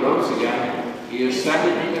day he rose again. He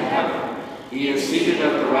ascended into heaven. He is seated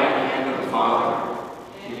at the right hand of the Father.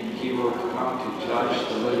 He will come to judge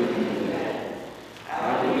the living and the dead.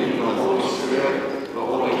 I believe in the Holy Spirit, the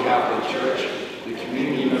Holy Catholic Church, the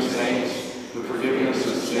communion of saints, the forgiveness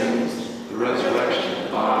of sins, the resurrection of the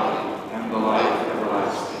body, and the life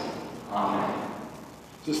everlasting. Amen.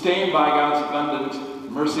 Sustained by God's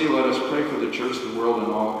abundant mercy, let us pray for the church, the world,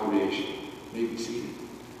 and all creation. You may be seated.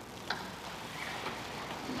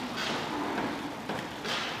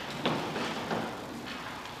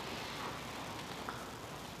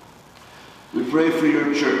 We pray for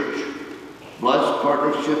your church. Bless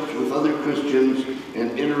partnerships with other Christians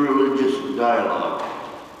and interreligious dialogue.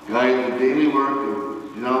 Guide the daily work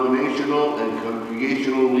of denominational and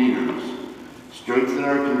congregational leaders. Strengthen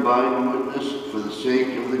our combined witness for the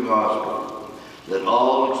sake of the gospel, that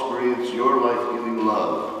all experience your life-giving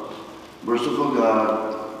love. Merciful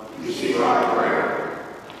God, receive our prayer.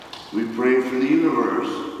 We pray for the universe.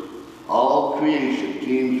 All creation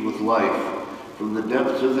teems with life, from the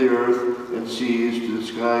depths of the earth and seas to the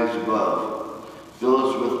skies above. Fill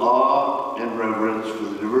us with awe and reverence for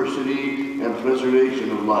the diversity and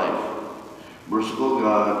preservation of life. Merciful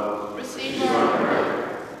God, Receive our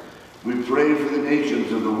prayer. we pray for the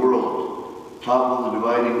nations of the world. Topple the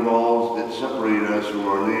dividing walls that separate us from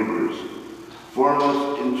our neighbors. Form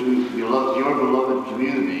us into your beloved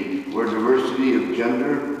community where diversity of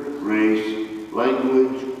gender, race,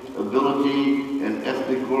 language, ability, and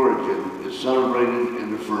ethnic origin is celebrated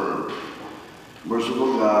and affirmed.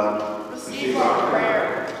 Merciful God, Receive our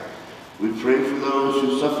prayer. we pray for those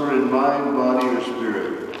who suffer in mind, body, or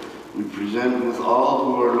spirit. We present with all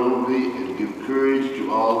who are lonely and give courage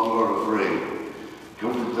to all who are afraid.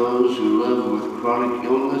 Comfort those who live with chronic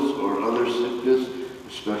illness or other sickness,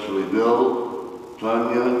 especially Bill,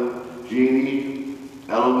 Tanya, Jeannie,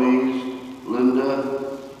 Eloise,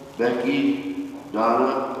 Linda, Becky,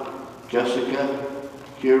 Donna, Jessica,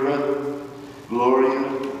 Kira,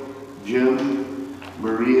 Gloria, Jim,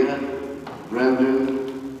 Maria,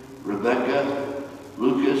 Brendan, Rebecca,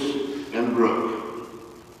 Lucas, and Brooke.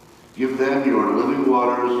 Give them your living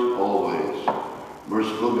waters always.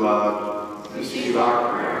 Merciful God, Receive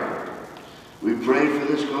our prayer. we pray for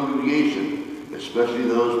this congregation, especially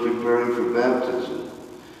those preparing for baptism.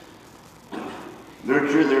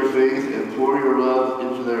 Nurture their faith and pour your love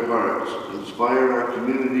into their hearts. Inspire our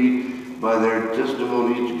community by their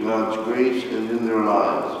testimony to God's grace and in their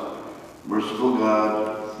lives. Merciful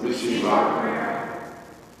God, Receive our prayer.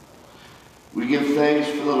 we give thanks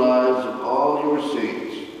for the lives of all your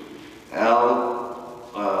saints.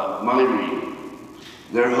 Myri,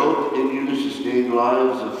 their hope in you sustain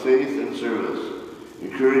lives of faith and service.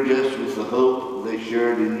 Encourage us with the hope they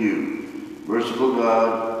shared in you. Merciful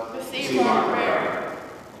God, Receive our prayer.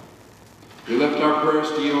 We lift our prayers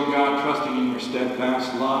to you, O God, trusting in your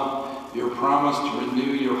steadfast love, your promise to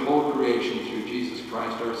renew your whole creation through Jesus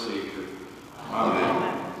Christ our Savior.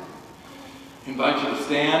 Amen. Invite you to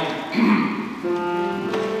stand.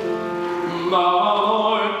 The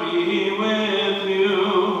Lord be with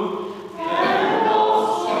you. And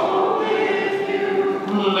also with you.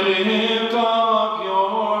 Lift up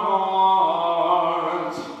your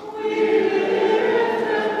hearts. We lift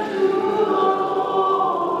them to the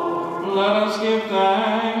Lord. Let us give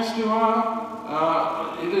thanks to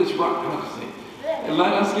our, it is right, let's see.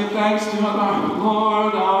 Let us give thanks to our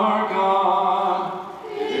Lord our God.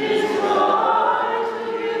 It is right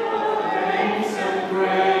to give our thanks and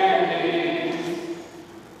Praise.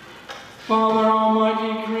 Father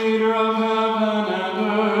Almighty, creator of heaven and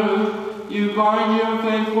earth, you bind your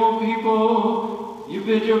faithful people. You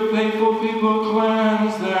bid your faithful people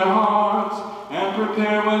cleanse their hearts and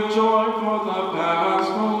prepare with joy for the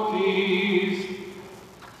paschal feast.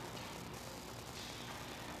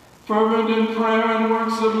 Fervent in prayer and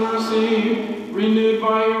works of mercy, renewed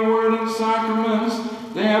by your word and sacraments,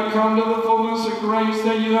 they have come to the fullness of grace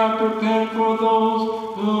that you have prepared for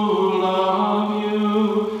those who love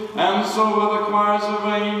you. And so with the choirs of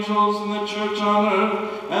angels and the church on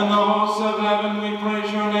earth and the hosts of heaven, we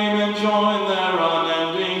praise your name and join their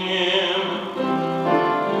unending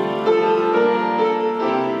hymn.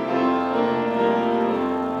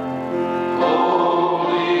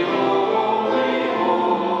 Holy, holy,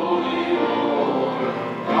 holy Lord,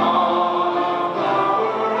 God of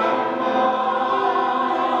power and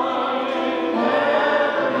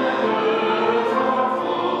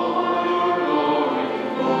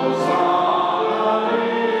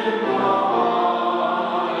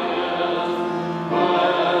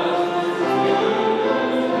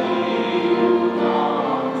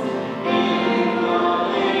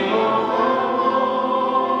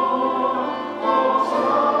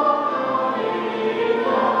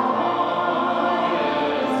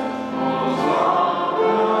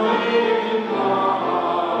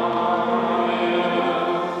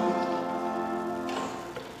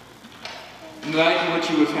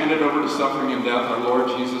he was handed over to suffering and death, our Lord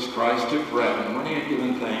Jesus Christ took bread, and when he had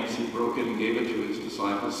given thanks, he broke it and gave it to his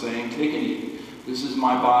disciples, saying, "Take and eat. This is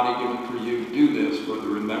my body given for you. Do this for the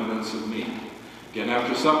remembrance of me." Again,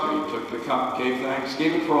 after supper, he took the cup, gave thanks,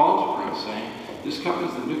 gave it for all to drink, saying, "This cup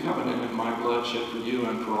is the new covenant in my blood, shed for you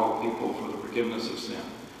and for all people for the forgiveness of sin.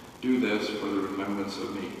 Do this for the remembrance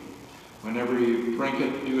of me." Whenever you drink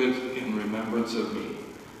it, do it in remembrance of me.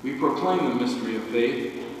 We proclaim the mystery of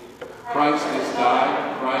faith. Christ has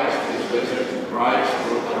died, Christ is risen, Christ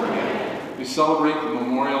will come again. We celebrate the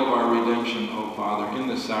memorial of our redemption, O Father, in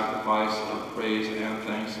this sacrifice of praise and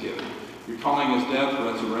thanksgiving. Recalling his death,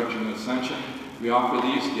 resurrection, and ascension, we offer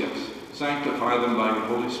these gifts. Sanctify them by your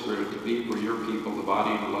Holy Spirit to be for your people the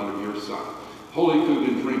body and blood of your Son. Holy food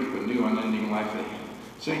and drink of a new unending life in him.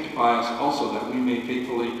 Sanctify us also that we may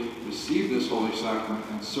faithfully receive this holy sacrament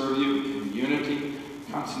and serve you in unity,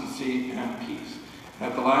 constancy, and peace.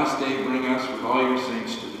 At the last day, bring us with all your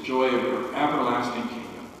saints to the joy of your everlasting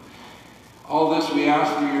kingdom. All this we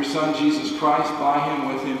ask through your Son, Jesus Christ, by him,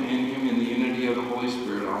 with him, in him, in the unity of the Holy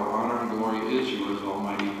Spirit. All honor and glory is yours,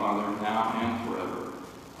 Almighty Father, now and forever.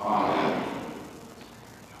 Amen.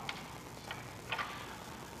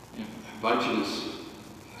 I invite you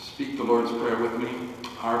to speak the Lord's Prayer with me.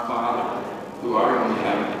 Our Father, who art in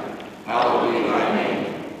heaven, hallowed be thy name.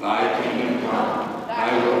 Thy kingdom come,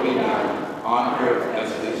 thy will be done, on earth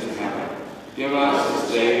as it is in heaven. Give us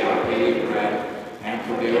this day our daily bread, and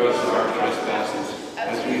forgive us our trespasses,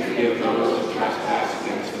 as we forgive those who trespass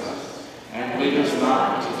against us. And lead us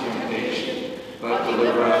not into temptation, but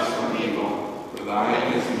deliver us from evil. For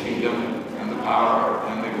thine is the kingdom, and the power,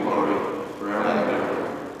 and the glory, forever and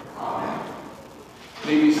ever. Amen.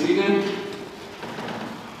 May be seated.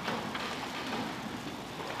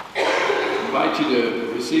 I invite you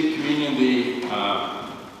to receive communion. The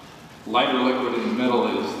lighter liquid in the middle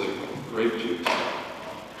is the grape juice.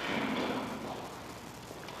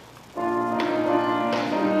 Amen.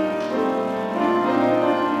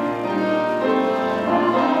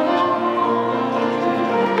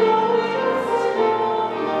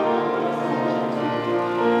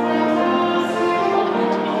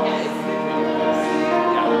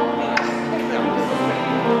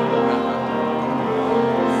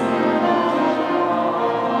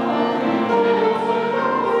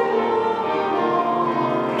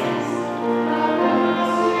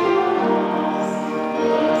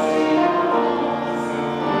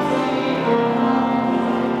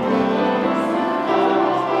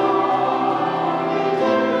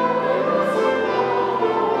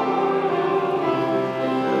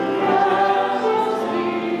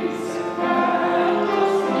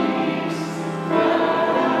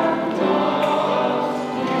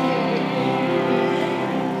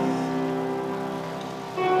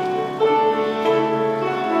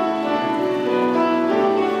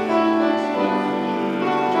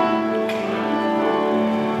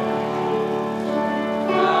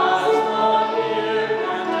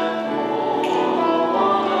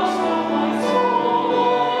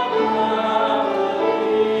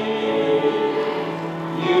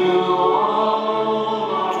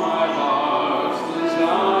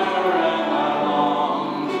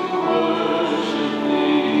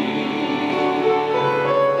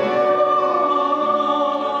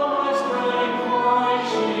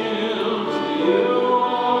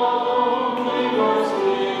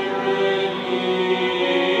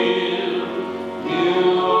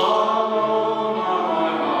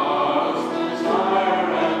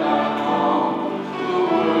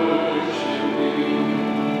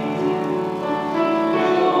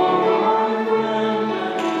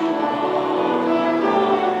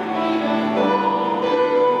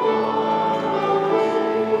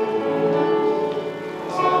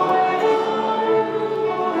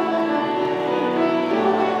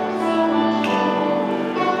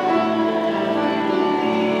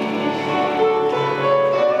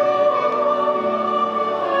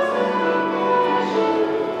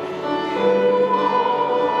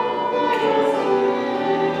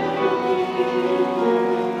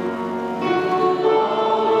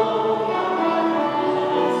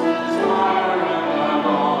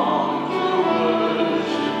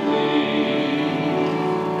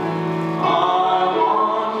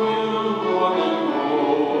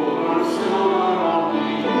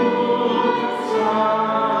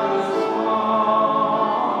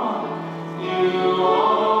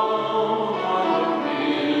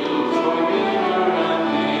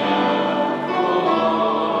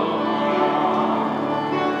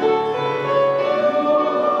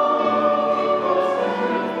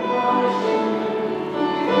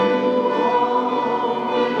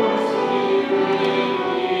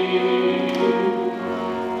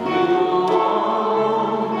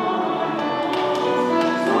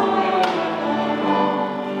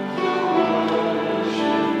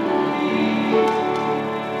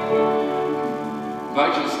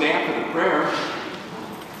 stand for the prayer.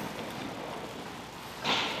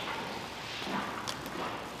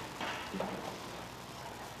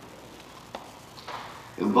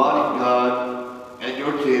 Embodied God, at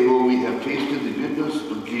your table we have tasted the goodness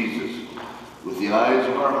of Jesus. With the eyes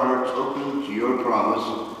of our hearts open to your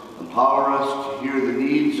promise, empower us to hear the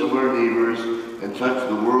needs of our neighbors and touch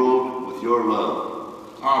the world with your love.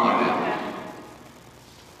 Amen.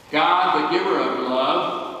 God, the giver of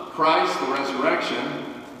love, Christ, the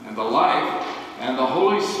resurrection, and the life, and the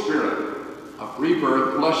Holy Spirit of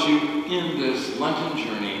rebirth, bless you in this Lenten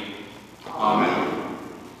journey. Amen.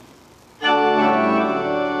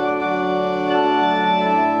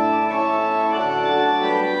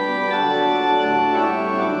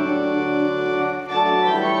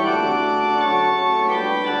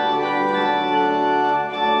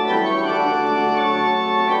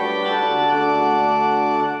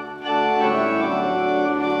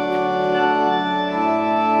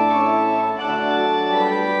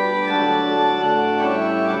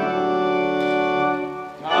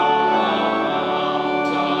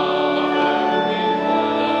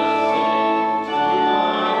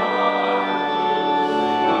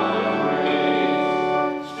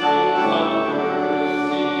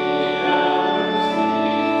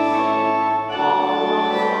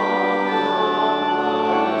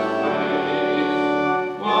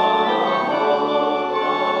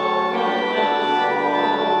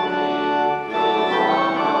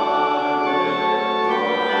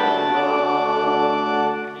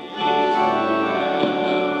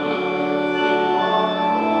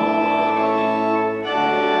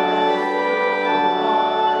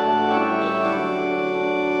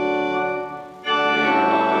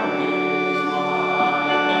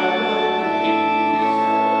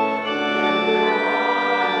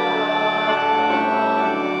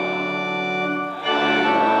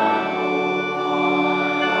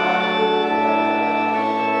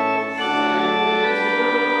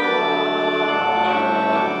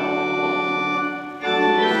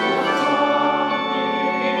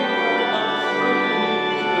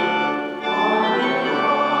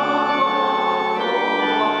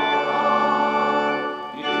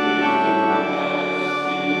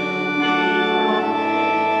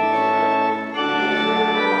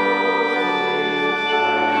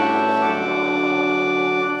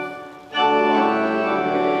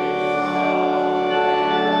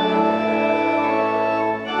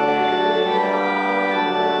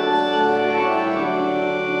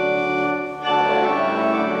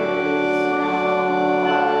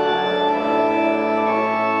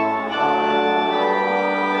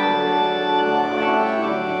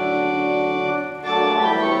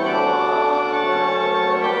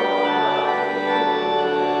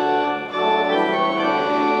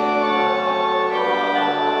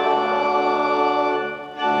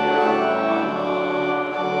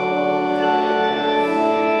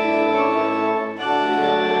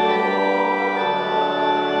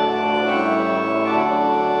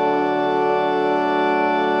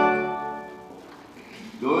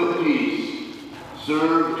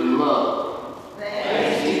 Serve